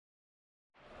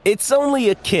It's only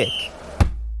a kick,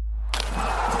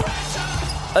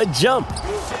 a jump,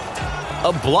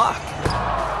 a block.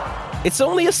 It's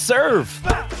only a serve.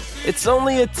 It's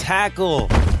only a tackle,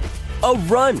 a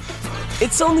run.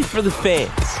 It's only for the fans.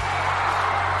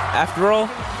 After all,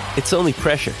 it's only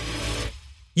pressure.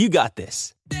 You got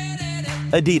this.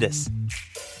 Adidas.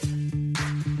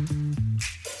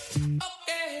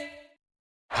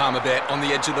 Palmerbet on the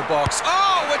edge of the box.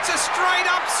 Oh, it's a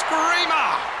straight-up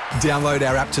screamer! Download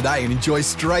our app today and enjoy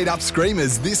straight-up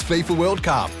screamers this FIFA World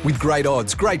Cup with great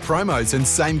odds, great promos and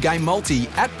same-game multi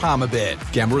at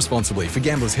Palmerbet. Gamble responsibly. For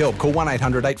Gamblers' Help, call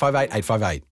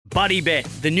 1-800-858-858.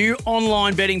 BuddyBet, the new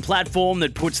online betting platform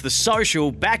that puts the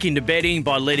social back into betting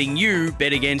by letting you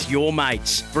bet against your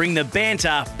mates. Bring the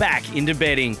banter back into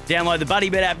betting. Download the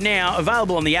BuddyBet app now,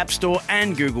 available on the App Store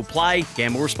and Google Play.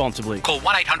 Gamble responsibly. Call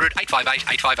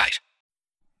 1-800-858-858.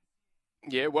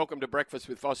 Yeah, welcome to Breakfast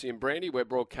with Vossy and Brandy. We're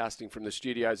broadcasting from the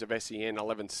studios of SEN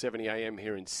 1170 AM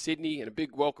here in Sydney. And a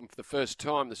big welcome for the first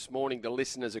time this morning to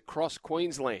listeners across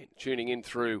Queensland, tuning in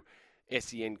through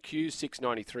SENQ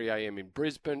 693 AM in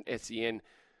Brisbane, SEN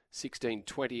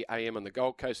 1620 AM on the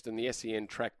Gold Coast, and the SEN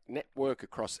Track Network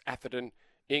across Atherton,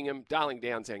 Ingham, Darling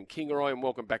Downs and Kingaroy. And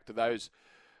welcome back to those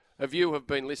of you who have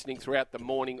been listening throughout the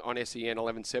morning on SEN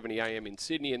 1170 AM in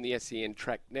Sydney and the SEN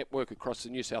Track Network across the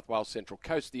New South Wales Central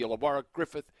Coast, the Illawarra,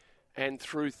 Griffith, and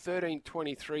through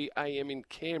 1323 AM in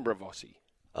Canberra, Vossy.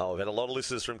 Oh, we've had a lot of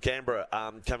listeners from Canberra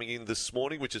coming in this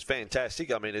morning, which is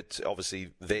fantastic. I mean, it's obviously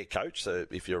their coach, so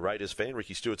if you're a Raiders fan,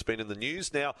 Ricky Stewart's been in the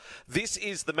news. Now, this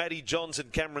is the Matty Johns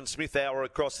and Cameron Smith hour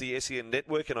across the SEN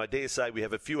network, and I dare say we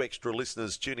have a few extra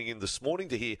listeners tuning in this morning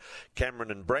to hear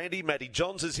Cameron and Brandy. Matty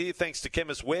Johns is here thanks to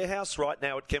Chemist Warehouse. Right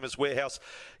now at Chemist Warehouse,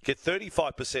 get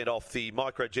 35% off the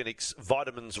Microgenics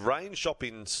Vitamins range. Shop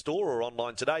in store or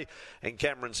online today. And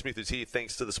Cameron Smith is here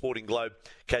thanks to the Sporting Globe.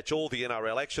 Catch all the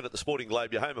NRL action at the Sporting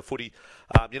Globe, your home of footy.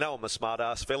 You know I'm a smart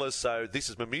ass, fellas, so this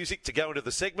is my music to go into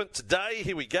the segment today.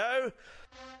 Here we go.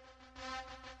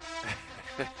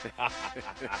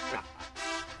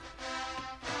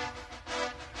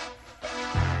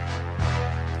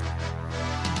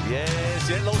 Yes,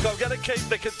 yeah, look, I'm going to keep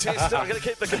the contestants, I'm going to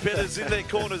keep the competitors in their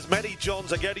corners. Matty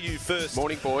Johns, I go to you first.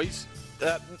 Morning, boys.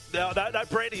 No,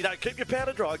 Brandy, no, keep your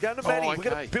powder dry. Go to Matty. Okay. We're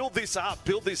going to build this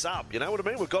up. You know what I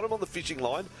mean? We've got him on the fishing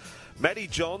line. Matty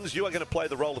Johns, you are going to play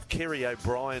the role of Kerry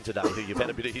O'Brien today, who you've had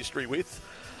a bit of history with.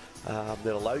 At a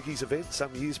Logies event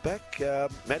some years back.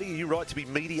 Matty, are you right to be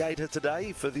mediator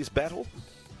today for this battle?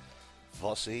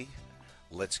 Vossy,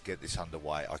 let's get this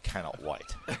underway. I cannot wait.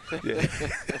 Yeah.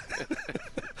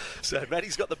 So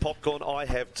Matty's got the popcorn. I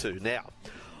have too. Now,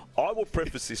 I will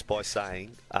preface this by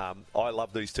saying I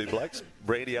love these two blokes.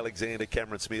 Brandy Alexander,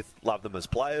 Cameron Smith, love them as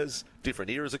players.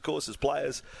 Different eras, of course, as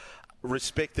players.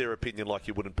 Respect their opinion like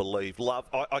you wouldn't believe.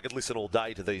 I could listen all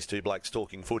day to these two blokes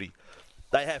talking footy.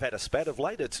 They have had a spat of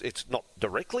late. It's not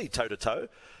directly toe-to-toe,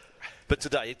 but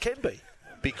today it can be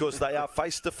because they are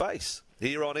face-to-face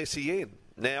here on SEN.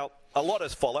 Now, a lot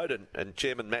has followed, and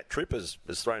Chairman Matt Tripp has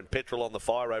thrown petrol on the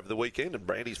fire over the weekend, and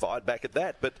Brandy's fired back at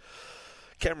that. But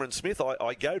Cameron Smith,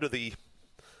 I go to the...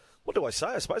 What do I say?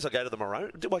 I suppose I go to the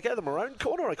maroon... Do I go to the maroon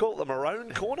corner? I call it the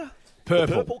maroon corner? Purple.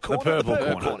 The purple corner? The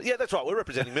purple corner. Yeah, that's right. We're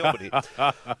representing Melbourne here.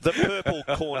 The purple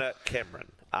corner,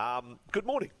 Cameron. Good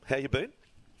morning. How you been?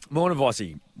 Morning,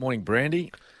 Vossy. Morning,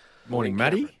 Brandy. Morning,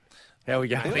 Matty. How are we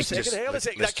going?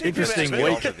 Interesting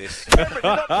week. Cameron, you're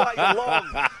not playing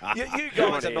along. You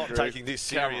guys are not taking this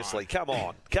seriously. Come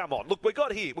on. Look, we've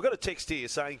got a text here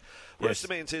saying, Rooster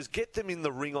Man says, get them in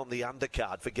the ring on the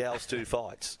undercard for Gals 2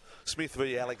 fights. Smith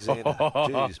v. Alexander.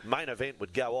 Jeez, main event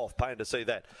would go off. Pain to see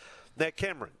that. Now,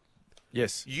 Cameron.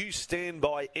 Yes. You stand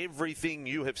by everything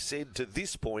you have said to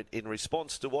this point in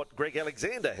response to what Greg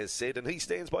Alexander has said, and he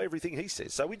stands by everything he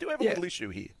says. So we do have a little issue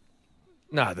here.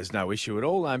 No, there's no issue at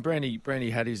all. Brandy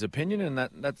had his opinion, and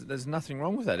there's nothing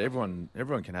wrong with that. Everyone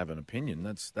can have an opinion.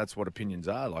 That's what opinions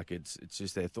are. Like it's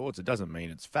just their thoughts. It doesn't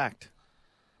mean it's fact.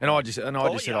 I just thought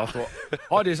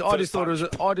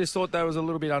that was a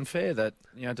little bit unfair that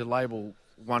to label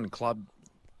one club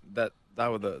that they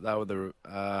were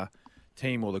the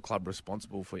team or the club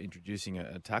responsible for introducing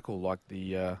a tackle like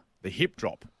the hip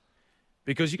drop,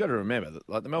 because you got to remember that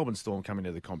like the Melbourne Storm come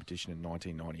into the competition in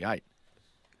 1998.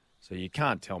 So you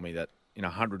can't tell me that in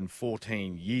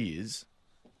 114 years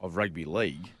of rugby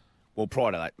league, well,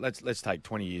 prior to that, let's take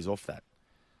 20 years off that.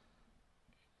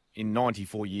 In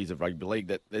 94 years of rugby league,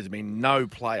 that there's been no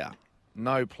player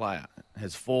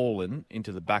has fallen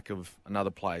into the back of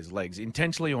another player's legs,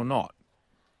 intentionally or not,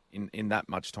 in that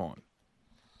much time.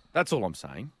 That's all I'm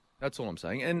saying.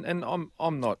 And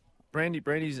I'm not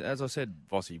Brandy's, as I said,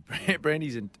 Vossy,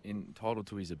 Brandy's entitled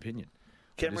to his opinion.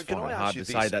 Cameron, can I ask hard you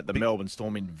to this? say that the Melbourne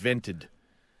Storm invented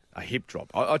a hip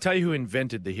drop. I'll tell you who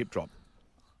invented the hip drop.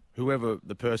 Whoever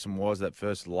the person was that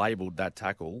first labelled that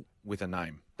tackle with a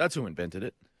name. That's who invented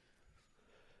it.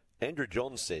 Andrew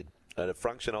Johns said at a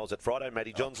function I was at Friday,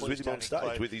 Matty Johns was with him on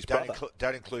stage with his brother.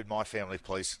 Don't include my family,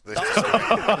 please.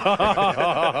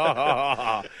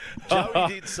 Joey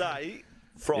did say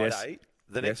Friday, Yes.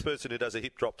 the next person who does a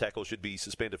hip drop tackle should be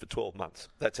suspended for 12 months.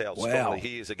 That's how strongly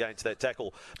he is against that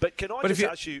tackle. But can I just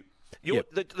ask you,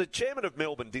 the chairman of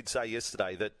Melbourne did say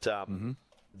yesterday that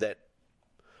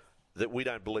that we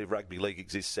don't believe rugby league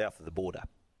exists south of the border.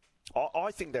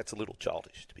 I think that's a little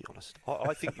childish, to be honest.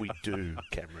 I think we do,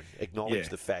 Cameron, acknowledge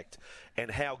the fact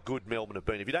and how good Melbourne have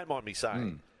been. If you don't mind me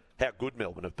saying, how good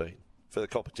Melbourne have been for the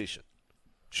competition.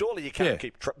 Surely you can't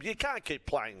keep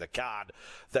playing the card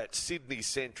that's Sydney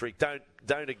centric. Don't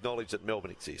acknowledge that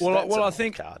Melbourne exists. Well, I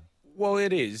think. Well,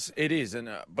 it is, and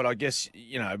but I guess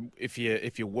if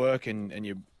you work and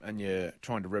you're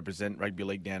trying to represent rugby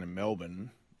league down in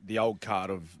Melbourne, the old card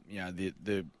of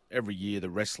the every year the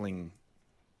wrestling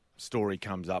story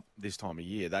comes up this time of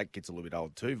year, that gets a little bit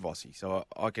old too, Vossy. So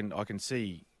I can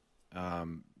see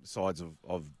sides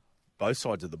of both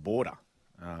sides of the border.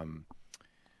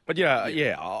 But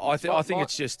I think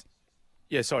it's just.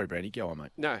 Yeah, sorry, Brandy, go on,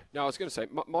 mate. No, I was going to say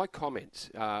my comments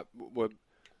were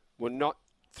not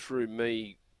through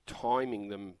me timing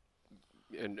them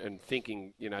and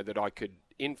thinking that I could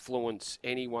influence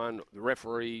anyone, the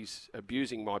referees,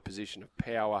 abusing my position of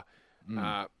power.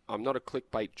 I'm not a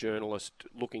clickbait journalist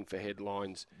looking for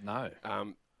headlines. No.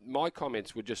 My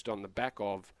comments were just on the back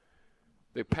of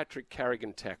the Patrick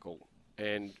Carrigan tackle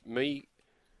and me,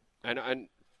 and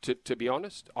to be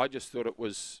honest, I just thought it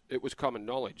was common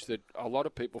knowledge that a lot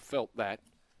of people felt that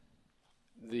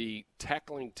the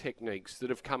tackling techniques that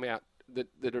have come out that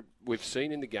we've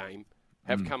seen in the game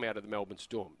have come out of the Melbourne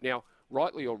Storm. Now,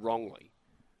 rightly or wrongly,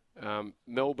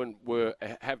 Melbourne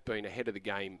have been ahead of the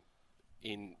game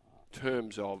in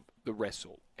terms of the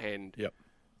wrestle and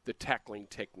the tackling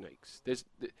techniques. There's,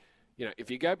 if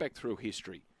you go back through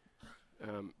history,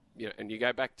 and you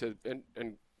go back to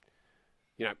and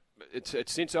it's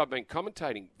since I've been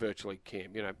commentating virtually,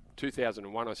 Cam.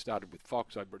 2001 I started with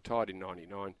Fox. I retired in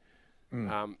 '99.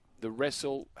 The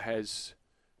wrestle has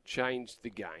changed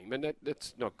the game, and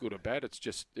that's not good or bad. It's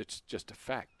just a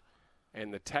fact.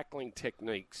 And the tackling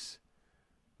techniques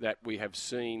that we have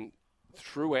seen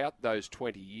throughout those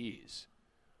 20 years,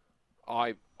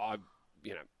 I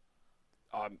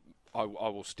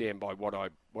will stand by what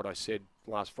I said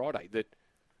last Friday, that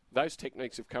those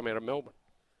techniques have come out of Melbourne.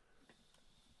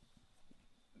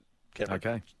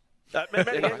 Okay.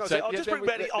 I'll just bring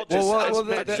Matty.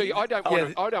 I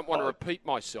don't want to repeat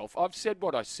myself. I've said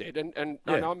what I said, and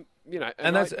I'm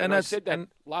I said that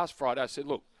last Friday. I said,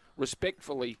 look,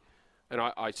 respectfully, and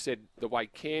I said the way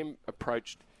Cam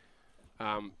approached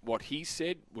what he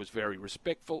said was very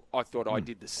respectful. I thought I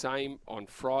did the same on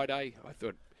Friday. I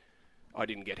thought I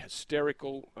didn't get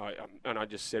hysterical, and I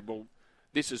just said, well,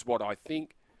 this is what I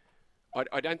think.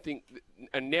 I don't think,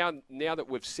 and now that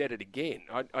we've said it again,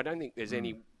 I don't think there's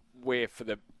anywhere for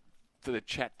the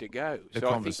chat to go. So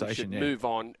I think we should move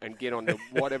on and get on to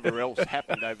whatever else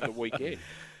happened over the weekend.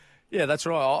 Yeah, that's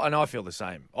right, and I feel the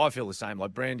same.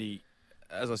 Like Brandy,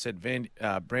 as I said,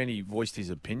 Brandy voiced his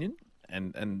opinion,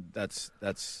 and that's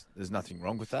there's nothing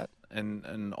wrong with that,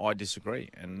 and I disagree,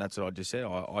 and that's what I just said.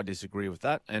 I disagree with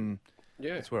that, and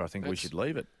that's where I think we should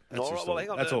leave it.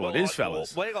 That's all it is,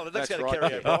 fellas. Well, hang on. Let's go to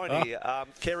Kerry O'Brien here.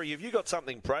 Kerry, have you got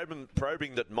something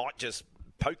probing that might just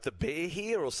poke the bear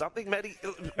here or something, Matty?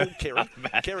 Kerry.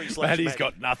 Matty's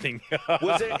got nothing.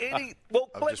 Was there any... Well,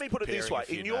 let me put it this way.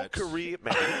 In your career,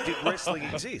 Matty, did wrestling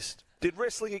exist? Did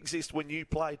wrestling exist when you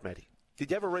played, Matty? Did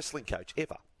you have a wrestling coach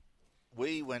ever?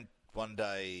 We went one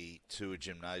day to a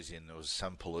gymnasium. There was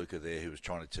some palooka there who was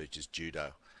trying to teach us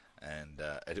judo. And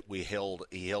he held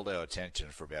our attention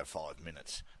for about 5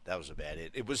 minutes. That was about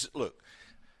it. It was,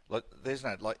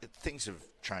 things have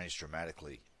changed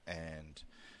dramatically, and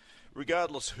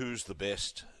regardless who's the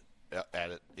best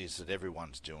at it, is that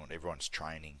everyone's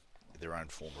training their own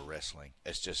form of wrestling.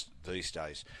 It's just these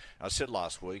days. I said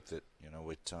last week that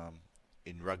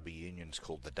in rugby unions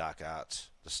called the dark arts,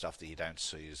 the stuff that you don't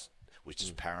see which is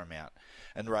paramount,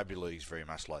 and rugby league's very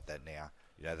much like that now.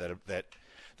 That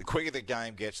the quicker the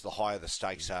game gets, the higher the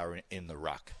stakes are in the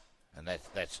ruck, and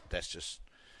that's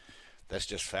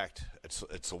just fact.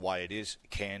 It's the way it is.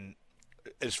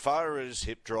 As far as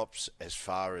hip drops, as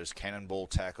far as cannonball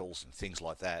tackles and things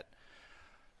like that,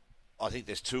 I think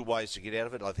there's two ways to get out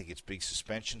of it. I think it's big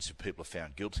suspensions if people are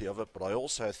found guilty of it, but I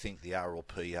also think the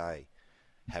RLPA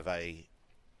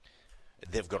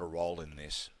they've got a role in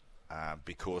this.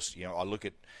 Because, I look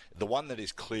at the one that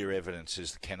is clear evidence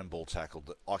is the cannonball tackle.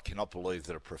 That I cannot believe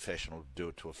that a professional would do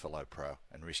it to a fellow pro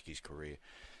and risk his career.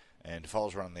 And if I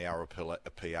was running the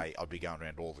RPA, I'd be going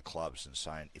around all the clubs and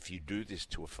saying, if you do this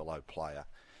to a fellow player,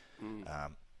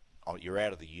 you're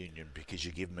out of the union because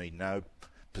you give me no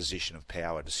position of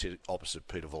power to sit opposite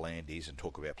Peter V'landys and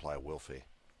talk about player welfare.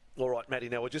 All right, Matty,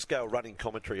 now we'll just go a running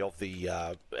commentary of the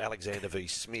Alexander v.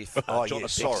 Smith. John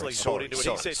Sorry.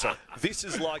 He said, this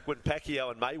is like when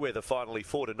Pacquiao and Mayweather finally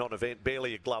fought a non-event,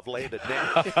 barely a glove landed.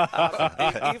 Now,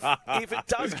 if it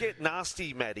does get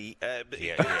nasty, Matty,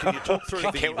 can you talk through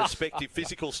the respective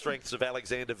physical strengths of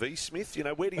Alexander v. Smith?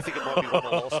 Where do you think it might be won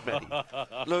or lost, Matty?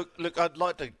 Look, I'd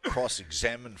like to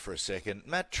cross-examine for a second.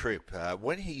 Matt Tripp,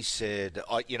 when he said,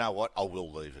 you know what, I will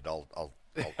leave it, I'll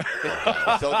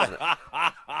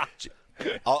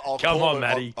Come on,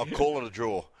 Matty. I'll call it a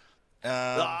draw.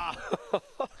 I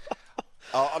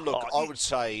would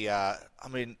say,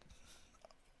 it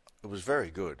was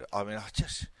very good. I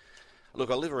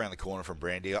live around the corner from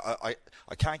Brandy. I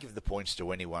can't give the points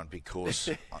to anyone because...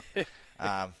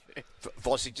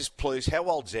 Vossy, just please, how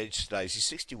old's Edge today? Is he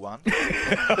 61?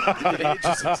 Edge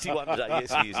is 61 today.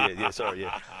 Yes, he is. Yeah, sorry,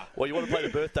 yeah. Well, you want to play the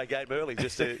birthday game early,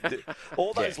 just to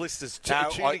all those listeners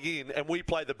tuning in, and we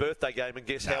play the birthday game and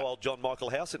guess how old John Michael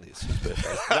Howson is.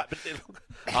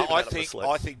 I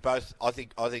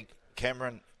think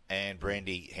Cameron and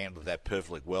Brandy handled that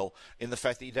perfectly well in the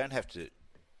fact that you don't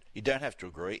have to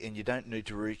agree and you don't need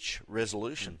to reach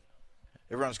resolution.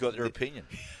 Everyone's got their opinion.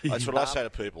 That's what I say to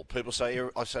people.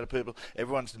 I say to people,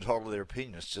 everyone's entitled to their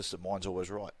opinion. It's just that mine's always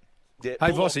right. Yeah,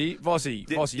 hey, Vossy,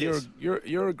 yes.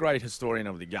 you're a great historian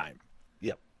of the game.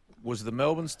 Yep. Was the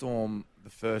Melbourne Storm the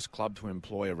first club to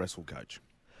employ a wrestle coach?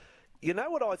 You know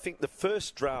what I think? The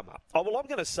first drama. Oh well, I'm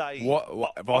going to say. What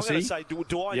Vossy? I'm going to say,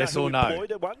 do I yes know who or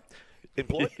employed one?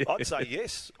 Employed? I'd say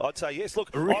yes. Look,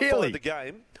 really? I followed the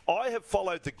game. I have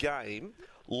followed the game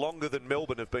longer than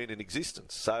Melbourne have been in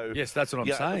existence. So yes, that's what I'm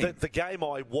saying. The game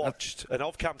I watched, and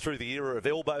I've come through the era of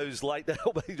elbows, late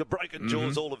elbows, broken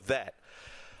jaws, all of that.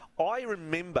 I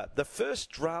remember the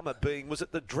first drama was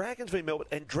at the Dragons v Melbourne,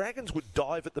 and Dragons would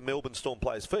dive at the Melbourne Storm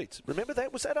players' feet. Remember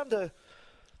that? Was that under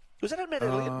Matty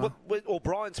Elliott or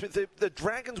Brian Smith? The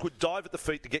Dragons would dive at the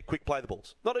feet to get quick play the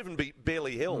balls, not even be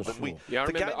barely held. Sure. And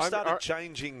the game started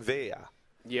changing there.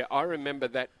 Yeah, I remember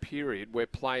that period where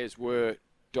players were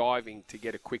diving to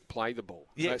get a quick play the ball.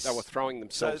 Yes. They were throwing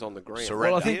themselves on the ground.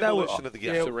 Well, I think that was of the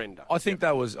game. Surrender. I think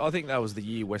that was the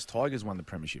year West Tigers won the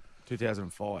premiership,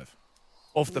 2005.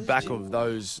 Off the back of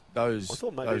those I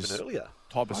thought maybe even earlier.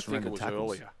 Type of I think surrender it was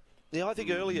tackles. earlier. Yeah, I think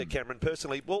earlier, Cameron,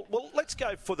 personally. Well, let's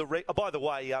go for the... by the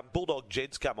way, Bulldog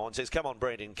Jed's come on, says, come on,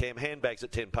 Brandy and Cam, handbags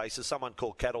at 10 paces, someone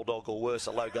called Cattle Dog or worse,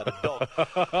 a low-gutted dog.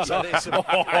 So there's some...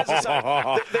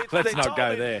 Let's not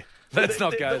go there. Let's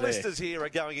not go there. The listeners here are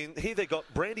going in. Here they got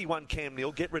Brandy 1, Cam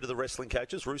nil. Get rid of the wrestling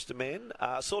coaches, Rooster Man.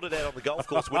 Sorted out on the golf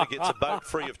course. Winner gets a boat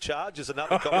free of charge is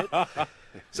another comment.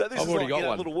 So this is like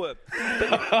a little work.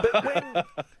 But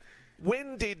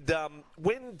when did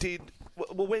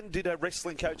a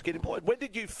wrestling coach get employed? When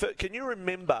did you? Can you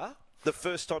remember the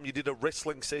first time you did a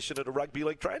wrestling session at a rugby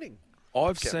league training?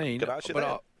 I've seen. Can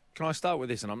I start with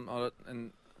this? And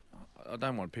I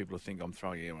don't want people to think I'm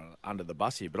throwing anyone under the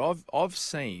bus here, but I've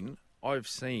seen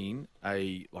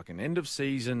an end of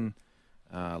season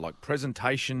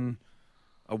presentation,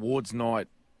 awards night,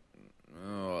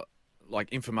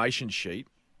 information sheet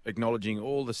acknowledging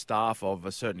all the staff of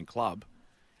a certain club,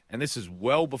 and this is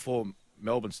well before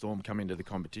Melbourne Storm come into the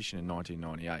competition in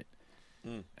 1998,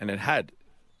 and it had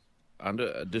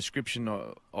under a description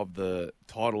of the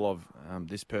title of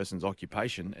this person's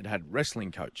occupation, it had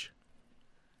wrestling coach.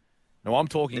 Now, I'm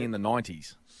talking in the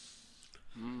 90s.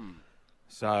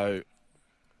 So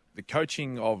the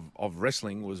coaching of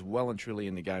wrestling was well and truly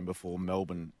in the game before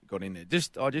Melbourne got in there.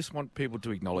 I just want people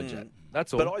to acknowledge that.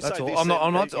 That's all. But That's all. I'm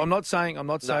not saying I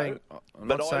will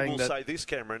say this,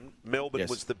 Cameron. Melbourne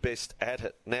was the best at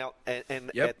it. Now,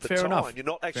 and at the fair time, enough. you're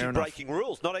not actually breaking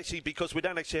rules. Not actually because we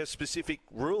don't actually have specific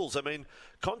rules. I mean,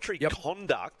 contrary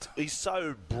conduct is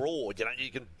so broad.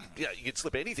 You can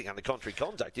slip anything under contrary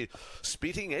conduct. You're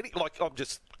spitting I'm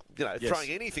just throwing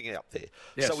anything out there.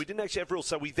 Yes. So we didn't actually have rules.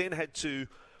 So we then had to.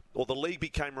 Or the league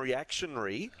became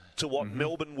reactionary to what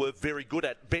Melbourne were very good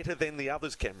at, better than the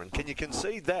others, Cameron. Can you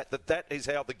concede that is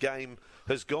how the game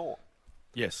has gone?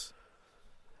 Yes.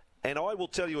 And I will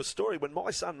tell you a story. When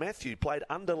my son Matthew played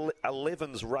under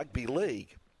 11s rugby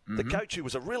league, the coach, who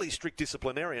was a really strict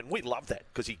disciplinarian, we loved that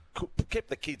because he kept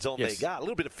the kids on their guard. A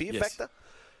little bit of fear factor.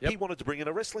 He wanted to bring in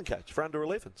a wrestling coach for under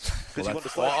 11s because he wanted to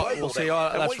play well, playball. see,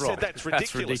 and that's we said wrong. that's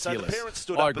ridiculous. So the parents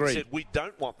stood up and said, we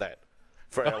don't want that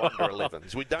for our under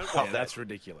 11s. We don't want that. That's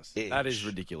ridiculous. Yeah. That is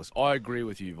ridiculous. I agree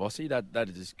with you, Vossy. That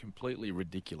is completely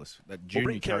ridiculous. That junior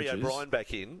bring Kerry coaches O'Brien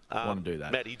back in. want to do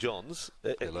that. Matty Johns.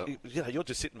 You're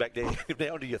just sitting back there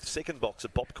now into your second box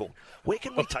of popcorn. Where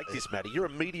can we take this, Matty? You're a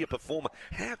media performer.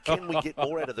 How can we get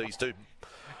more out of these two?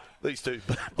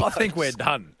 I think we're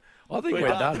done. We're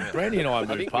done. Brandy and I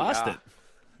moved past it.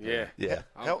 Yeah.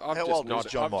 How old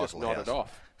is John Michael I've just nodded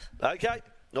off. Okay.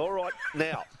 All right.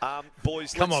 Now,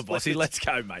 boys, Come on, Vossy. Let's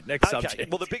go, mate. Next subject.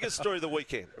 Well, the biggest story of the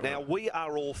weekend. Now, we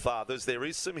are all fathers. There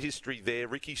is some history there,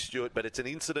 Ricky Stewart, but it's an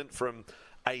incident from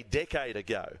a decade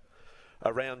ago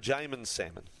around Jamin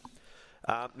Salmon.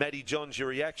 Matty Johns, your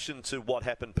reaction to what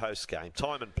happened post-game.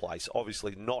 Time and place,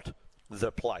 obviously not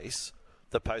the place,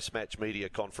 the post-match media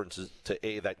conferences to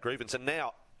air that grievance. And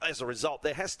now, as a result,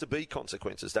 there has to be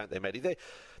consequences, don't there, Matty?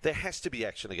 There has to be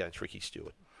action against Ricky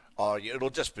Stewart. Oh, yeah, it'll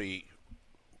just be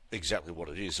exactly what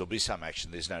it is. There'll be some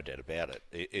action. There's no doubt about it.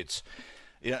 It's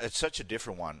such a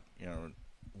different one.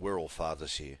 We're all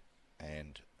fathers here,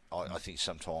 and I think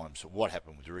sometimes what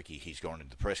happened with Ricky, he's gone into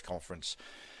the press conference,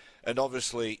 and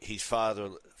obviously his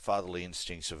fatherly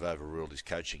instincts have overruled his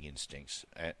coaching instincts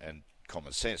and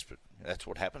common sense. But that's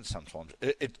what happens sometimes.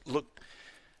 Look,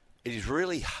 it is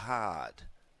really hard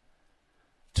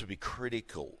to be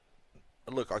critical.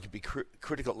 Look, I could be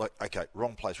critical. Like, okay,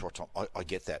 wrong place, right time. I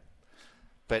get that.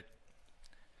 But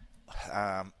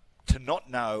to not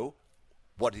know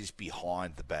what is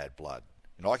behind the bad blood,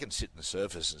 I can sit in the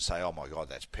surface and say, "Oh my God,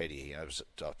 that's petty." It was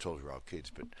 12-year-old kids,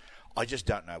 but I just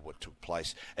don't know what took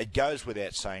place. It goes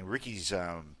without saying. Ricky's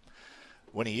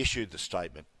when he issued the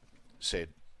statement, said,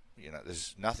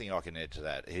 "There's nothing I can add to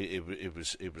that. It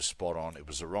was spot on. It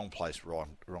was the wrong place,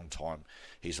 wrong time.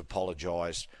 He's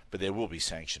apologised, but there will be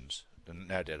sanctions,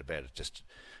 no doubt about it.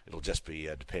 It'll just be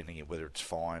depending on whether it's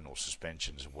fine or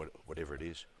suspensions or whatever it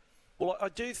is." Well, I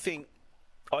do think,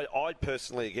 I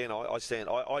personally, again,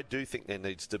 I do think there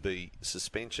needs to be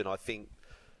suspension. I think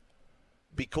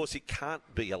because it can't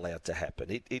be allowed to happen.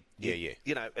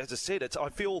 As I said, I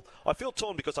feel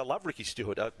torn because I love Ricky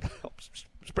Stewart. I'm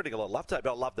spreading a lot of love to it,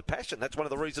 but I love the passion. That's one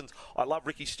of the reasons I love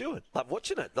Ricky Stewart. Love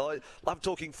watching it. I love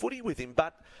talking footy with him,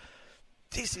 but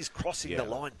this is crossing the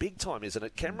line big time, isn't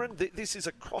it, Cameron? This is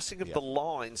a crossing of the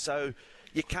line, so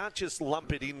you can't just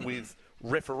lump it in with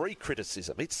referee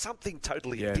criticism. It's something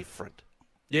totally different.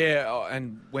 Yeah,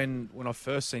 and when I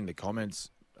first seen the comments,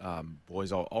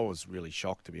 boys, I was really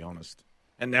shocked, to be honest.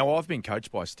 And now I've been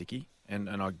coached by Sticky, and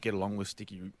I get along with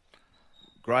Sticky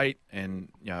great, and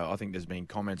I think there's been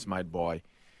comments made by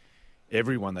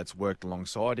everyone that's worked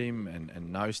alongside him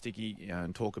and know Sticky,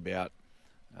 and talk about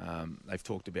they've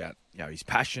talked about his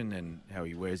passion and how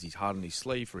he wears his heart on his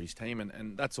sleeve for his team,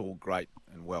 and that's all great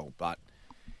and well. But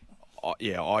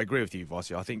I agree with you,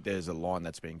 Vossy. I think there's a line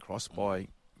that's been crossed by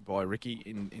Ricky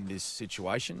in this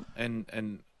situation,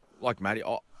 and like Matty,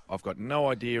 I've got no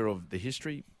idea of the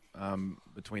history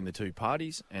between the two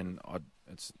parties, and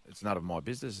it's none of my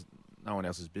business, no one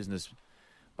else's business,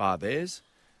 bar theirs.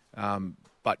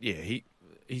 But yeah,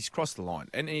 he's crossed the line,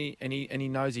 and he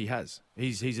knows he has.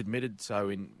 He's admitted so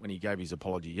when he gave his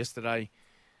apology yesterday,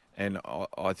 and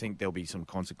I think there'll be some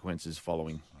consequences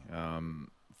following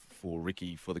for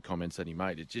Ricky for the comments that he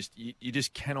made. It just you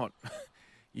just cannot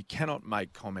you cannot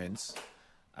make comments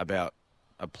about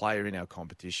a player in our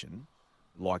competition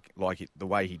like the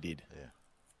way he did. Yeah.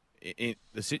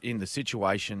 In the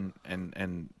situation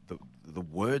and the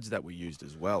words that were used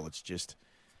as well.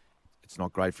 It's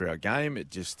not great for our game.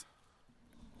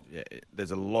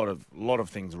 There's a lot of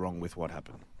things wrong with what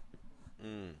happened.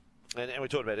 And we're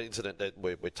talking about an incident that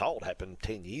we're told happened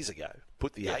 10 years ago.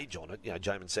 Put the age on it.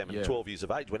 Jamin Salmon, 12 years of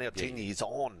age. We're now 10 years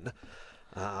on.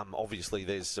 Obviously,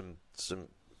 there's some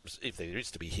if there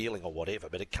is to be healing or whatever,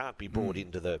 but it can't be brought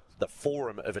into the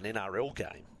forum of an NRL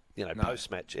game.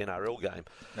 Post-match NRL game.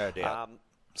 No doubt.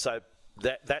 So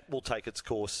that will take its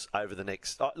course over the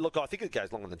next. Look, I think it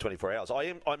goes longer than 24 hours.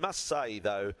 I must say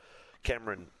though,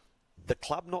 Cameron, the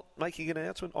club not making an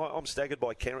announcement. I'm staggered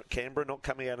by Canberra not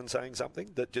coming out and saying something.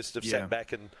 That just have sat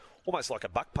back and almost like a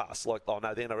buck pass, like the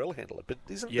NRL handle it. But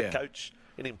isn't the coach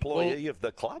an employee of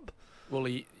the club? Well,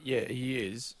 he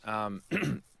is.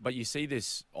 But you see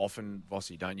this often,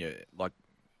 Vossy, don't you? Like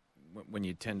when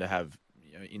you tend to have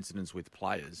incidents with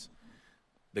players,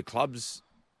 the clubs,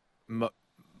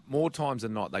 more times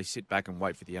than not, they sit back and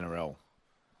wait for the NRL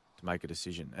to make a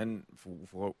decision. And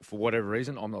for whatever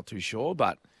reason, I'm not too sure,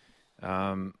 but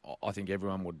I think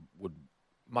everyone would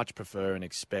much prefer and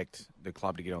expect the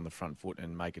club to get on the front foot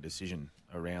and make a decision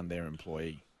around their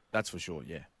employee. That's for sure.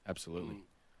 Yeah, absolutely.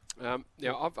 Now,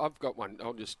 I've got one.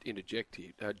 I'll just interject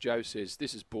here. Joe says,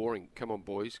 this is boring. Come on,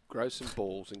 boys. Grow some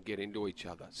balls and get into each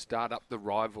other. Start up the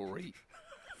rivalry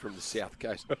from the South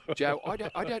Coast. Joe, I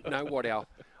don't know what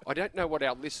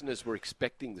our listeners were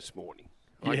expecting this morning.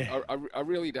 Yeah. I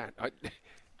really don't.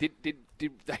 Did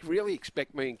they really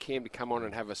expect me and Cam to come on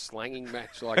and have a slanging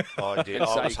match? Like I did. And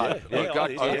I was say, hoping. you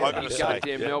Yeah,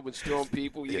 goddamn Melbourne Storm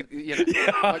people. You know,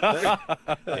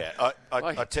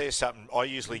 I tell you something. I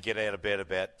usually get out of bed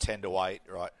about 10 to 8,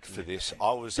 right, for this.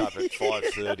 I was up at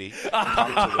 5:30.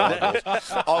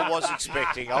 I was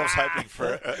expecting. I was hoping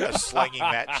for a slanging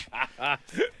match.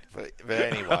 But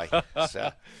anyway,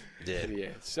 so yeah.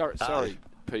 Sorry.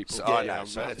 People.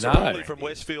 Ronnie from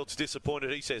Westfield's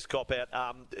disappointed. He says cop out.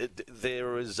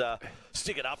 There is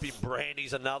stick it up in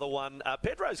Brandy's another one.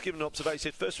 Pedro's given an observation. He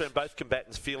said first round both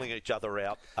combatants feeling each other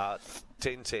out.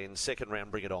 10-10. Second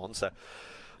round bring it on. So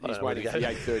he's waiting for the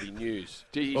 8:30 news.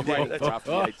 He's waiting for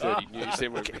after the 8:30 news.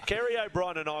 Then Kerry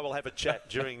O'Brien and I will have a chat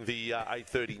during the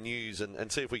 8:30 news and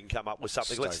see if we can come up with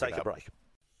something. Let's take a break.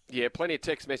 Yeah, plenty of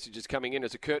text messages coming in.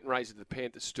 As a curtain raiser to the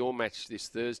Panthers Storm match this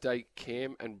Thursday,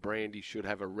 Cam and Brandy should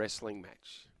have a wrestling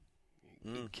match.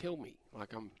 You'd kill me.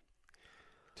 Like, I'm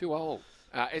too old.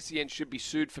 SEN should be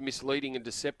sued for misleading and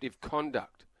deceptive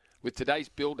conduct. With today's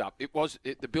build-up,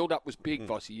 the build-up was big,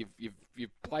 Vossy.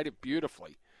 You've played it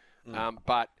beautifully.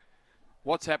 But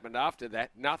what's happened after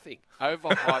that? Nothing.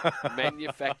 Overhyped,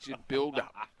 manufactured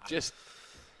build-up. Just...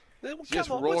 Come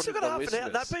on, we've still got half an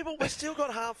hour. No, people, we've still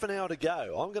got half an hour to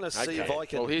go. I'm going to see if I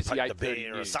can here's take the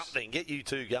bear or something, get you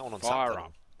two going on Fire something.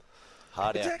 up.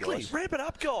 hard exactly. out, guys. Ramp it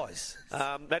up, guys.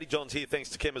 Matty John's here thanks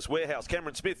to Chemist Warehouse.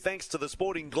 Cameron Smith, thanks to the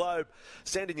Sporting Globe.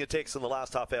 Send in your text in the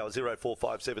last half hour,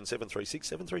 0457 736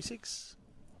 736.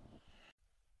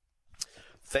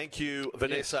 Thank you,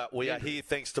 Vanessa. We are here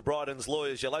thanks to Bryden's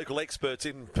Lawyers, your local experts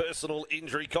in personal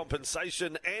injury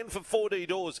compensation, and for 4D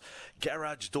Doors,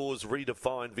 Garage Doors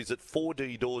Redefined. Visit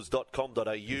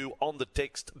 4ddoors.com.au. On the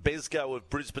text, Bezgo of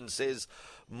Brisbane says,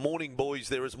 morning, boys.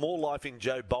 There is more life in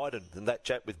Joe Biden than that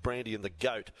chat with Brandy and the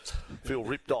GOAT. Feel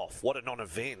ripped off. What a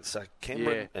non-event. So,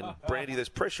 Cameron and Brandy, there's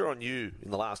pressure on you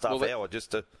in the last half hour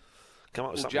just to come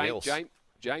up with something else.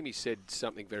 Jamie said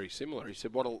something very similar. He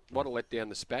said, what a let down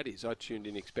the spat is. I tuned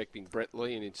in expecting Brett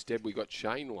Lee, and instead we got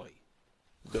Shane Lee.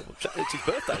 It's his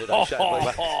birthday today, Shane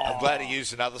Lee. I'm glad he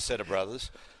used another set of brothers.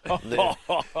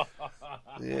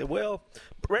 Yeah, well,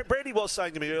 Brandy was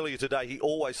saying to me earlier today he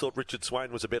always thought Richard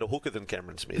Swain was a better hooker than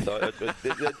Cameron Smith. I'm coming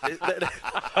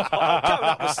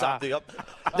up with something.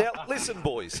 Now, listen,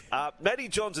 boys. Matty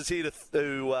Johns is here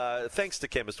to thanks to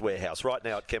Chemist Warehouse. Right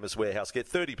now at Chemist Warehouse, get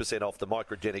 30% off the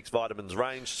Microgenics Vitamins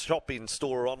range. Shop in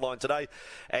store or online today.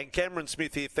 And Cameron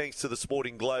Smith here thanks to the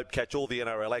Sporting Globe. Catch all the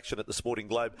NRL action at the Sporting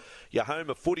Globe. Your home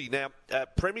of footy. Now,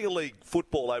 Premier League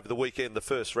football over the weekend, the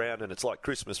first round, and it's like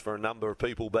Christmas for a number of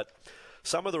people, but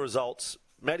some of the results,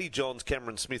 Matty Johns,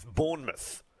 Cameron Smith,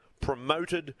 Bournemouth,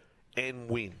 promoted and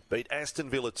win. Beat Aston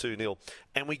Villa 2-0.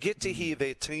 And we get to hear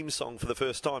their team song for the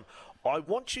first time. I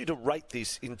want you to rate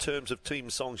this in terms of team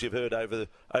songs you've heard over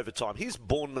time. Here's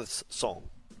Bournemouth's song.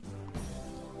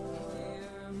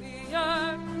 Here we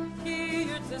are,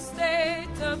 here to stay,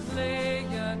 to play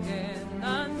again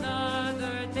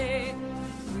another day.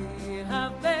 We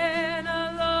have been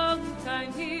a long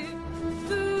time here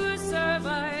to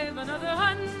survive another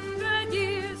 100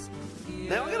 years.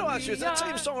 Now, I'm going to ask you, is that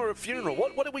team song or a funeral?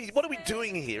 What are we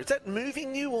doing here? Is that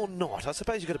moving you or not? I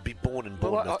suppose you've got to be born and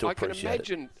born enough to appreciate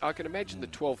it. I can imagine the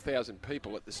 12,000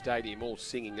 people at the stadium all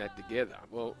singing that together.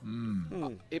 Well,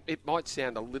 it might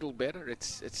sound a little better.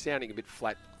 It's sounding a bit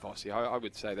flat, Vossy. I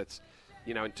would say that's,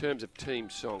 in terms of team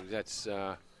songs, that's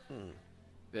down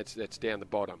the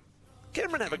bottom.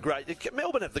 Melbourne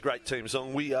have the great team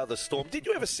song, We Are the Storm. Did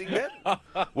you ever sing that?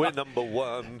 We're number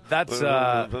one. Did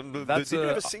you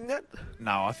ever sing that?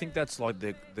 No, I think that's like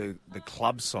the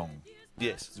club song.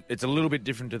 Yes. It's a little bit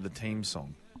different to the team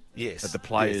song. Yes. That the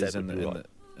players yes, and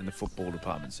the football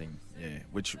department sing. Yeah,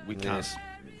 which we can't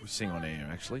we sing on air,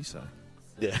 actually, so.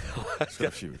 Yeah. It's got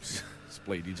a few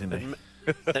spleeties in there.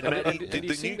 And Matty, did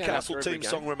the Newcastle team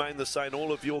song remain the same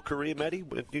all of your career, Matty,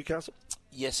 with Newcastle?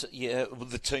 Yes, yeah, well,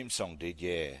 the team song did,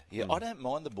 yeah. I don't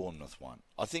mind the Bournemouth one.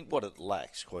 I think what it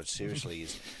lacks, quite seriously,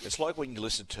 is it's like when you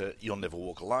listen to You'll Never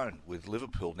Walk Alone with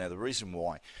Liverpool. Now, the reason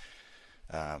why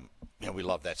we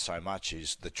love that so much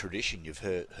is the tradition. You've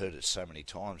heard it so many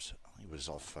times. I think it was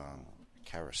off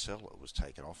Carousel. It was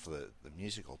taken off for the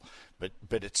musical. But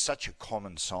it's such a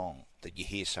common song that you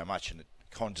hear so much, and it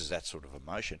conjures that sort of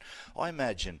emotion. I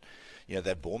imagine,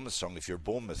 that Bournemouth song, if you're a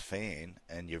Bournemouth fan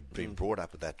and you've been brought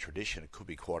up with that tradition, it could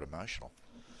be quite emotional.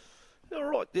 All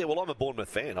right. Yeah, well, I'm a Bournemouth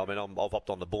fan. I mean, I've hopped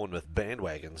on the Bournemouth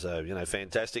bandwagon, so,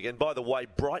 fantastic. And by the way,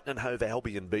 Brighton and Hove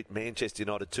Albion beat Manchester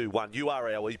United 2-1. You are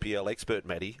our EPL expert,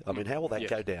 Matty. I mean, how will that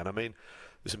go down? I mean,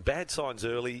 there's some bad signs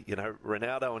early.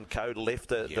 Ronaldo and co left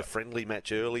the friendly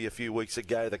match early a few weeks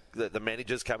ago. The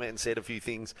managers come out and said a few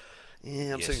things.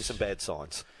 Yeah, I'm seeing some bad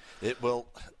signs.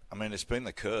 It's been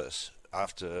the curse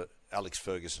after Alex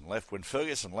Ferguson left. When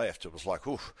Ferguson left, it was like,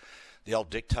 oof, the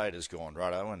old dictator's gone,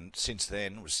 righto. And since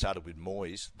then, it started with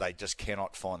Moyes. They just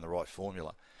cannot find the right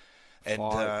formula. And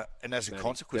as a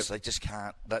consequence, they just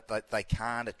can't. They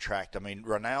can't attract. I mean,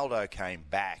 Ronaldo came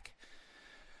back,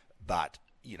 but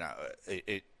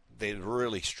they're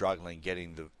really struggling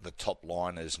getting the top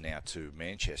liners now to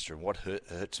Manchester. And what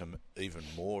hurts them even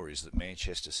more is that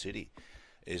Manchester City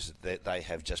is that they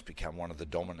have just become one of the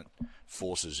dominant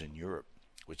forces in Europe,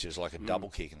 which is like a double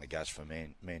kick in the guts for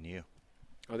Man U.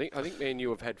 I think Man U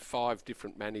have had 5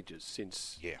 different managers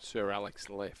since Sir Alex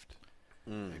left.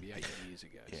 Maybe 8 years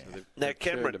ago. Yeah. So now,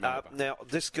 Cameron, now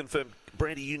this confirmed,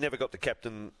 Brandy, you never got to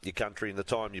captain your country in the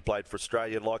time you played for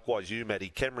Australia. Likewise, you, Matty.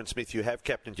 Cameron Smith, you have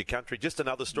captained your country. Just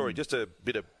another story, just a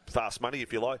bit of fast money,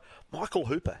 if you like. Michael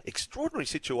Hooper, extraordinary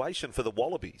situation for the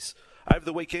Wallabies. Over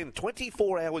the weekend,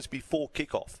 24 hours before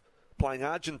kickoff, playing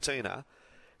Argentina,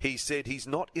 he said he's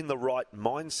not in the right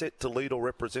mindset to lead or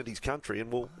represent his country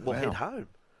and will head home.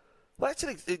 Well,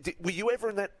 were you ever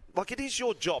in that? Like, it is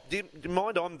your job. Do you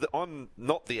mind? I'm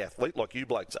not the athlete like you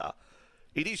blokes are.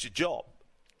 It is your job.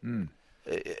 And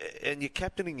you're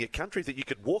captaining your country that you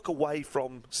could walk away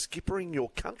from skippering your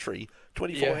country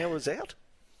 24 hours out?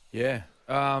 Yeah.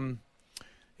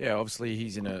 Obviously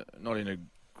he's not in a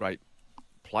great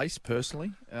place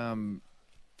personally to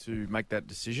make that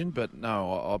decision. But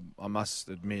no, I must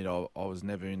admit I was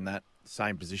never in that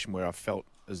same position where I felt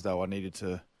as though I needed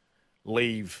to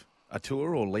leave a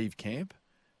tour or leave camp.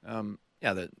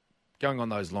 That going on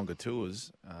those longer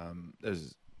tours,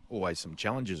 there's always some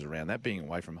challenges around that, being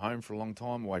away from home for a long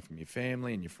time, away from your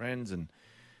family and your friends, and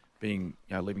being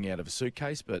living out of a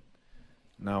suitcase. But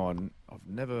no, I've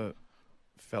never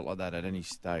felt like that at any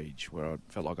stage where I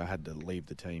felt like I had to leave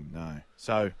the team. No.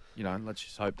 So let's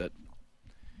just hope that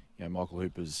Michael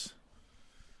Hooper's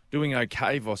doing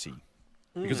okay, Vossy,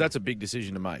 because that's a big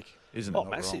decision to make, isn't it? Oh,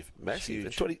 massive.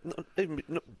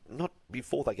 Not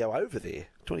before they go over there,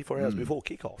 24 hours before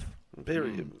kickoff.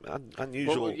 Very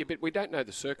unusual. Well, but we don't know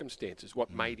the circumstances, what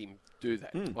made him do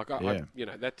that.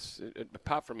 That's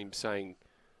apart from him saying,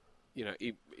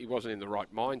 he wasn't in the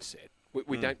right mindset.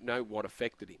 We don't know what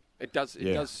affected him. It does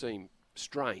seem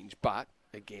strange, but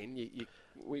again,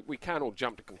 we can't all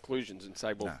jump to conclusions and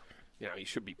say, well. No. He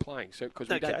should be playing. So because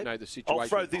we don't know the situation. I'll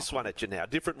throw this one at you now.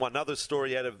 Different one. Another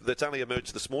story that's only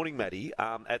emerged this morning, Matty,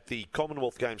 at the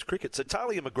Commonwealth Games cricket. So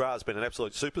Talia McGrath's been an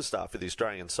absolute superstar for the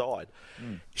Australian side.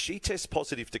 She tests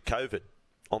positive to COVID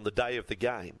on the day of the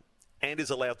game and is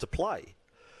allowed to play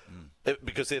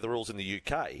because they're the rules in the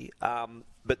UK.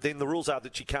 But then the rules are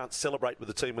that she can't celebrate with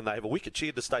the team when they have a wicket. She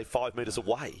had to stay 5 metres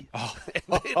away.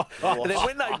 And then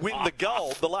when they win the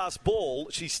goal, the last ball,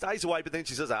 she stays away, but then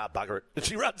she says, bugger it. And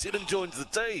she runs in and joins the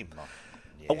team.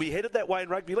 Are we headed that way in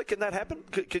rugby league? Can that happen?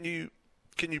 Can you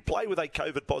play with a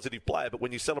COVID positive player, but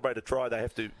when you celebrate a try,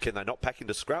 can they not pack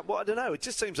into scrum? Well, I don't know. It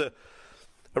just seems a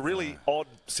really odd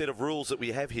set of rules that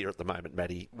we have here at the moment,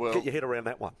 Matty. Well, get your head around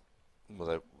that one.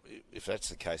 Well, if that's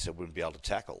the case, they wouldn't be able to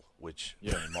tackle, which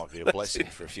might be a blessing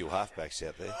for a few halfbacks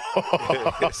out there.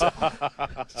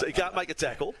 So you can't make a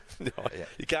tackle.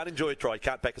 You can't enjoy a try. You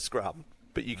can't pack a scrum,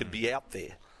 but you can be out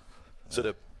there.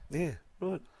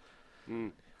 Right.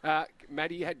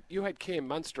 Matty, you had Cam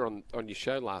Munster on your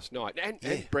show last night, and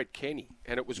Brett Kenny,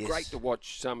 and it was great to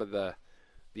watch some of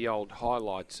the old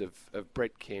highlights of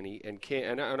Brett Kenny and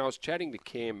I was chatting to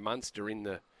Cam Munster in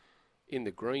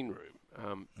the green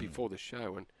room before the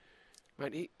show, and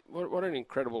mate, what an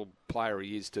incredible player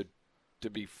he is to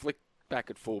be flicked back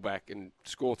at fullback and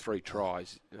score 3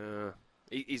 tries.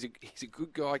 He's a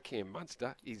good guy, Cam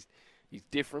Munster. He's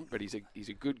different, but he's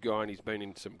a good guy, and he's been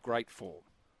in some great form.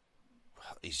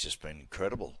 He's just been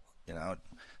incredible.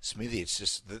 Smithy, it's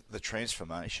just the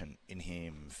transformation in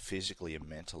him physically and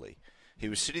mentally. He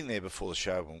was sitting there before the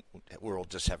show when we're all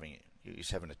just having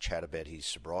a chat about his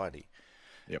sobriety,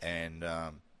 and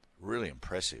really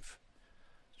impressive.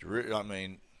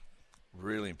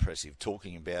 Really impressive.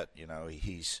 Talking about,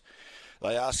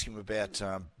 they asked him about,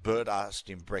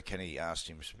 Brett Kenny asked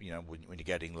him, when you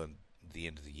go to England at the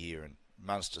end of the year, and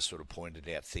Munster sort of pointed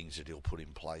out things that he'll put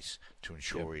in place to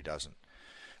ensure he doesn't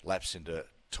lapse into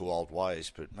old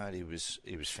ways. But mate, he was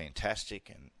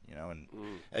fantastic, and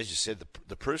as you said,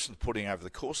 the person putting over the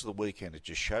course of the weekend, it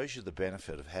just shows you the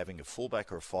benefit of having a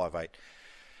fullback or a 5'8",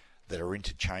 that are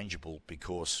interchangeable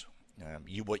because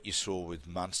what you saw with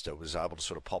Munster was able to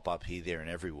sort of pop up here, there, and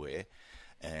everywhere,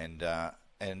 and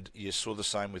you saw the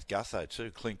same with Gutho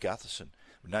too, Clint Gutherson,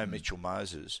 no Mitchell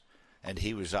Moses, and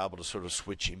he was able to sort of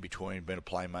switch in between being a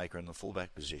playmaker in the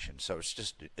fullback position. So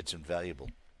it's invaluable.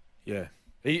 Yeah,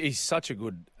 he's such a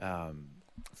good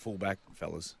fullback,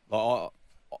 fellas.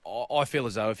 I feel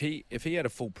as though if he had a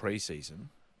full preseason.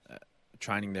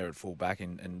 Training there at fullback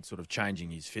and sort of changing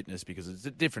his fitness because it's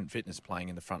a different fitness playing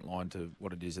in the front line to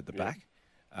what it is at the back.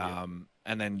 And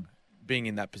then being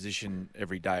in that position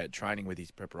every day at training with his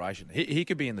preparation. He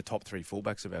could be in the top 3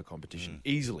 fullbacks of our competition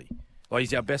easily. Like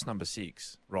he's our best number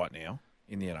 6 right now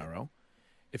in the NRL.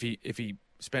 If he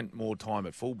spent more time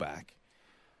at fullback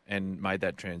and made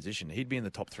that transition, he'd be in the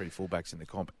top 3 fullbacks in the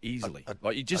comp easily.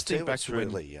 Like you just think back to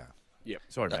when...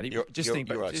 Sorry, Matty. Just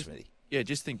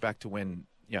think back to when,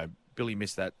 Billy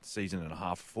missed that season and a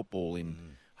half of football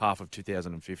in half of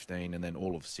 2015 and then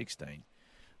all of 16.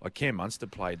 Like Cam Munster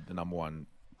played the number 1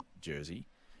 jersey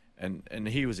and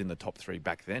he was in the top 3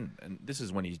 back then. And this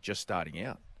is when he's just starting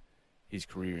out his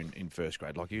career in first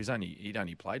grade. Like he'd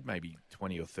only played maybe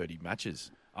 20 or 30 matches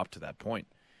up to that point.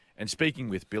 And speaking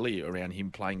with Billy around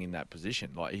him playing in that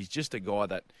position, like he's just a guy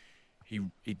that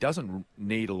he doesn't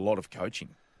need a lot of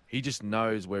coaching. He just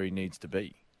knows where he needs to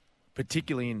be.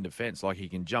 Particularly in defence, like he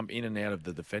can jump in and out of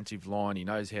the defensive line. He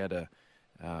knows how to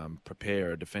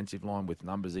prepare a defensive line with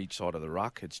numbers each side of the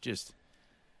ruck. He's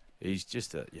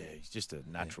just a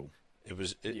natural.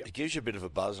 It gives you a bit of a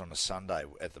buzz on a Sunday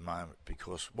at the moment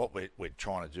because what we're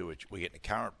trying to do is we're getting a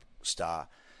current star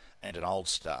and an old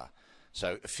star.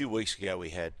 So a few weeks ago we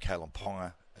had Kalen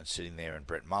Ponga and sitting there and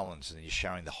Brett Mullins, and you're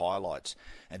showing the highlights.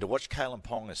 And to watch Kalen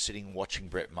Ponga sitting watching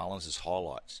Brett Mullins'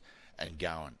 highlights and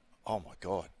going, oh my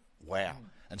God. Wow.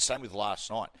 And same with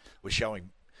last night. We're showing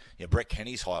Brett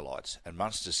Kenny's highlights and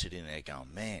Munster sitting there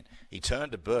going, man. He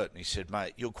turned to Bert and he said,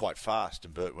 mate, you're quite fast.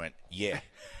 And Bert went, yeah.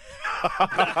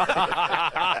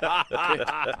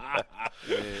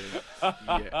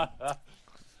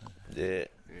 It's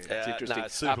interesting.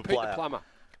 Pete the Plumber.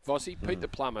 Vossy, Pete the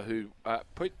Plumber,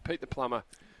 Pete the Plumber,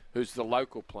 who's the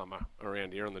local plumber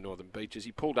around here on the Northern Beaches.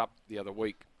 He pulled up the other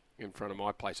week in front of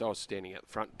my place. I was standing out the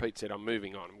front. Pete said, I'm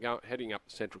moving on. I'm heading up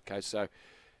the Central Coast. So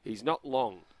he's not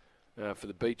long for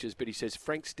the beaches, but he says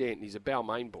Frank Stanton, he's a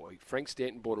Balmain boy. Frank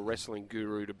Stanton brought a wrestling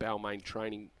guru to Balmain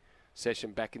training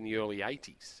session back in the early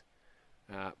 80s.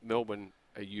 Melbourne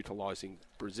are utilising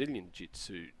Brazilian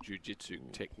jiu-jitsu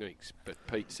techniques. But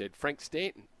Pete said Frank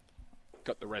Stanton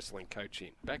got the wrestling coach in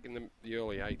back in the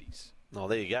early 80s. Oh,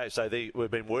 there you go. So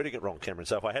we've been wording it wrong, Cameron.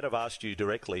 So if I had have asked you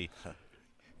directly...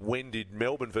 When did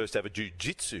Melbourne first have a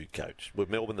jiu-jitsu coach? Was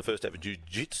Melbourne the first to have a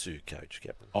jiu-jitsu coach,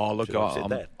 Captain? Oh, look,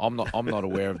 I'm not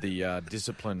aware of the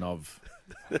discipline of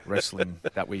wrestling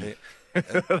that we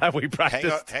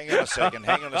practiced. Hang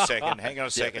on a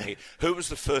second here. Who was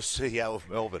the first CEO of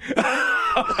Melbourne?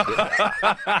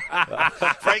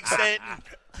 Frank Stanton.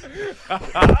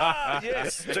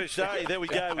 Yes, touche. There we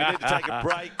go. We need to take a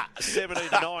break.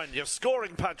 17-9. Your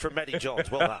scoring punch from Matty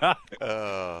Johns. Well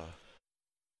done.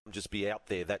 Just be out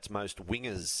there. That's most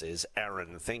wingers, says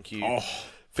Aaron. Thank you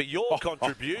for your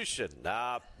contribution.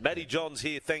 Matty Johns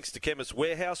here, thanks to Chemist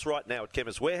Warehouse. Right now at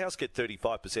Chemist Warehouse, get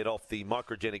 35% off the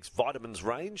Microgenics Vitamins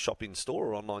range. Shop in store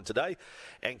or online today.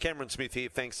 And Cameron Smith here,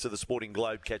 thanks to the Sporting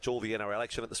Globe. Catch all the NRL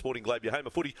action at the Sporting Globe, your home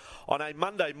of footy. On a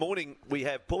Monday morning, we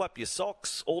have Pull Up Your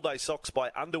Socks, all-day socks by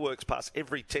Underworks. Pass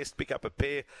every test, pick up a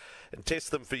pair and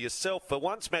test them for yourself. For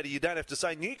once, Matty, you don't have to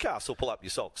say Newcastle pull up your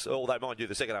socks. Although, mind you,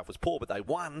 the second half was poor, but they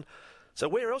won. So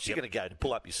where else are you going to go to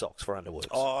pull up your socks for Underworks?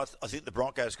 Oh, I think the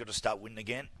Broncos got to start winning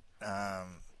again.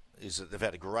 They've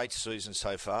had a great season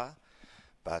so far,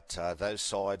 but those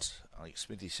sides, like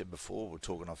Smithy said before, we're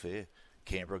talking off air,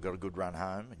 Canberra got a good run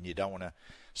home, and you don't want to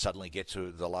suddenly get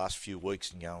to the last few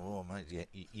weeks and go, oh, mate,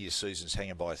 your season's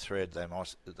hanging by a thread. They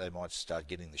might start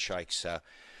getting the shakes. So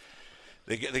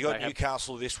they got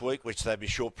Newcastle this week, which they'd be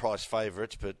short price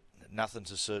favourites, but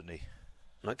nothing's a certainty.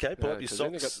 Okay, pull up your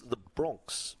socks. The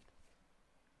Bronx.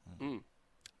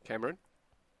 Cameron?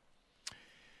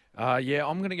 Yeah,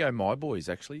 I'm going to go my boys,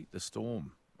 actually, the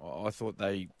Storm. I thought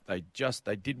they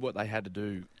did what they had to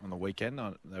do on the weekend.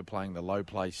 They were playing the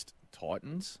low-placed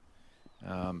Titans.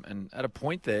 And at a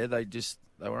point there, they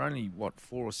were only,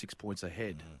 4 or 6 points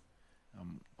ahead.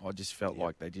 I just felt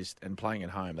like and playing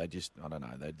at home, I don't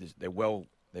know,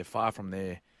 they're far from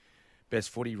their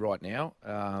best footy right now.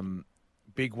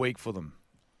 Big week for them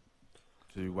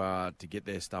to get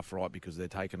their stuff right because they're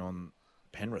taking on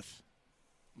Penrith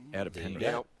out of Penrith.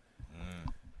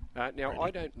 Now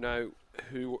I don't know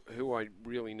who I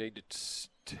really need to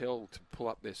tell to pull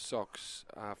up their socks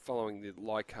following the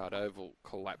Leichhardt Oval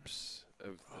collapse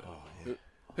of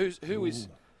who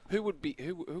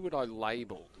would I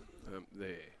label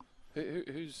there?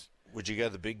 Who's Would you go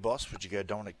the big boss? Would you go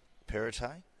Dominic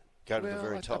Perrottet? Go to the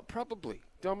very top. Probably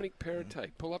Dominic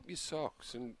Perrottet. Pull up your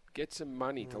socks and get some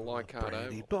money to Leichhardt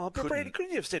Oval. But Brandy,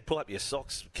 couldn't you have said pull up your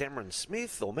socks, Cameron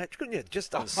Smith or Matt? Couldn't you have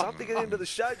just done something at the end of the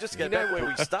show just to go back where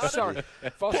we started? Sorry,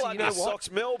 pull up your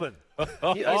socks, Melbourne.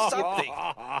 Something.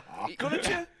 Couldn't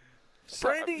you?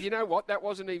 Brandy? You know what? That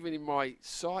wasn't even in my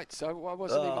sight, so I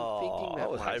wasn't even thinking that I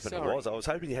was hoping it was. I was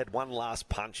hoping you had one last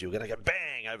punch. You were going to go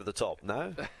bang over the top.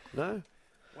 No? No?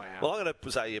 Wow. Well, I'm going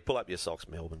to say, pull up your socks,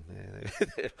 Melbourne. Brandy.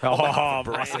 On behalf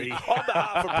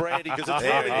of Brandy, because it's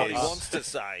what he wants to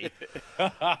say.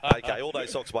 Okay, All Day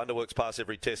Socks Wonder works past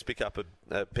every test. Pick up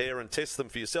a pair and test them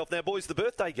for yourself. Now, boys, the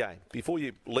birthday game. Before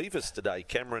you leave us today,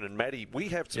 Cameron and Matty, we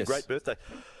have some great birthday.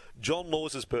 John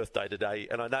Law's birthday today,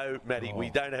 and I know, Matty, we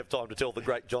don't have time to tell the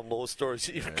great John Law stories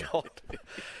that you've got.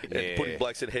 And putting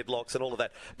blokes in headlocks and all of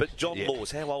that. But John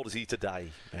Laws, how old is he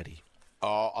today, Matty?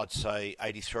 I'd say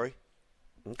 83.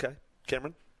 Okay.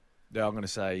 Cameron? Yeah, I'm going to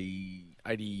say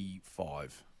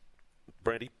 85.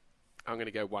 Brandy? I'm going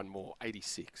to go one more,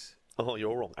 86. Oh, you're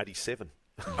all wrong. 87.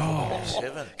 Oh,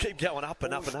 87. Keep going up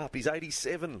and up and up. He's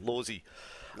 87, Lawsy.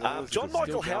 John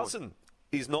Michael Housen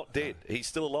is not dead. He's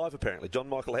still alive, apparently. John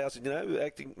Michael Housen,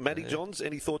 acting Matty Johns.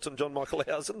 Any thoughts on John Michael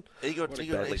Housen? He got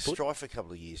strife a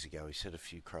couple of years ago. He said a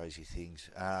few crazy things.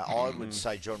 I would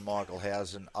say John Michael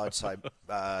Housen. I'd say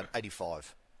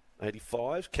 85.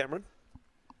 85. Cameron?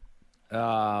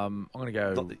 I'm going to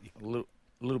go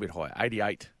a little bit higher,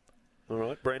 88. All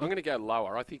right, Brandy? I'm going to go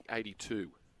lower. I think 82.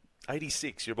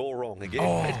 86. You're all wrong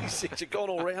again. 86. You've gone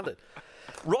all round it.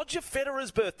 Roger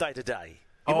Federer's birthday today.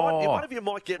 One of you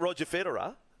might get Roger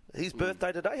Federer. His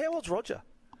birthday today. How old's Roger?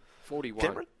 41.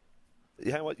 Cameron?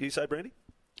 How old you say, Brandy?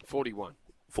 41.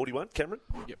 41. Cameron?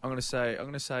 Yep. I'm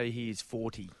going to say he's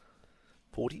 40.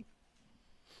 40.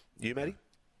 You, Matty?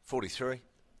 43.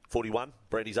 41.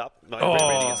 Brandy's up. No,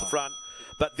 Brandy gets the front.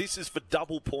 But this is for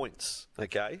double points,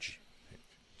 okay?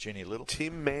 Jenny Little.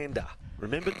 Tim Mander.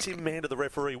 Remember Tim Mander, the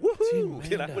referee?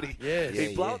 Woohoo! When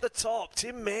he blow at the top.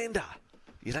 Tim Mander.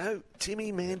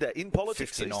 Timmy Mander. In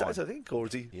politics 59. these days, I think. Or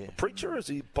is he a preacher or is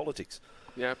he politics?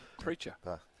 Yeah, preacher.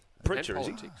 Preacher, and is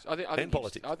politics.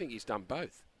 Politics. I think he's done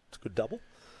both. It's a good double.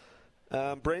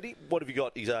 Brandy, what have you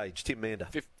got his age? Tim Mander.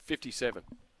 57.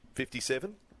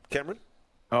 57. Cameron?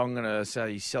 I'm going to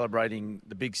say he's celebrating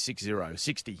the big 60.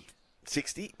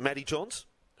 60. Matty Johns?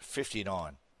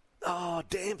 59. Oh,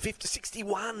 damn,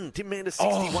 61. Tim Mander,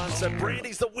 61. So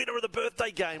Brandy's the winner of the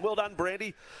birthday game. Well done,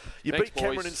 Brandy. You Thanks, beat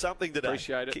Cameron boys. in something today.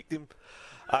 Appreciate it. Kicked him.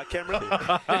 Cameron,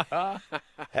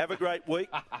 have a great week.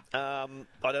 I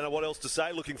don't know what else to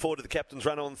say. Looking forward to the captain's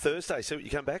run on Thursday. See what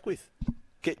you come back with.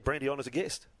 Get Brandy on as a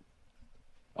guest.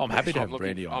 I'm happy to have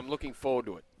Brandy on. I'm looking forward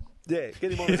to it. Yeah,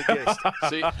 get him on as a guest.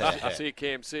 See you,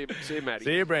 Cam. See you, Matty.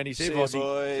 See you, Brandy. See you,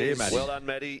 Vossy. See you, Matty. Well done,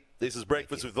 Matty. This is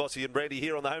Breakfast with Vossy and Brandy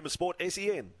here on the home of sport,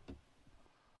 SEN.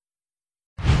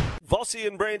 Vossy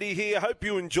and Brandy here. Hope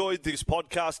you enjoyed this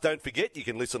podcast. Don't forget, you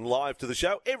can listen live to the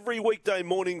show every weekday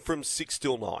morning from 6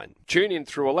 till 9. Tune in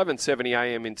through 11:70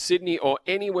 a.m. in Sydney or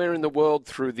anywhere in the world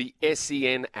through the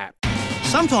SEN app.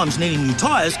 Sometimes needing new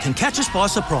tyres can catch us by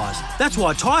surprise. That's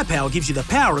why Tyre Power gives you the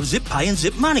power of zip pay and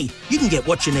zip money. You can get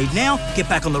what you need now, get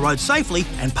back on the road safely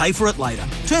and pay for it later.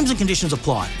 Terms and conditions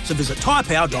apply. So visit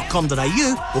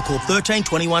tyrepower.com.au or call 13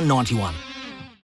 21 91.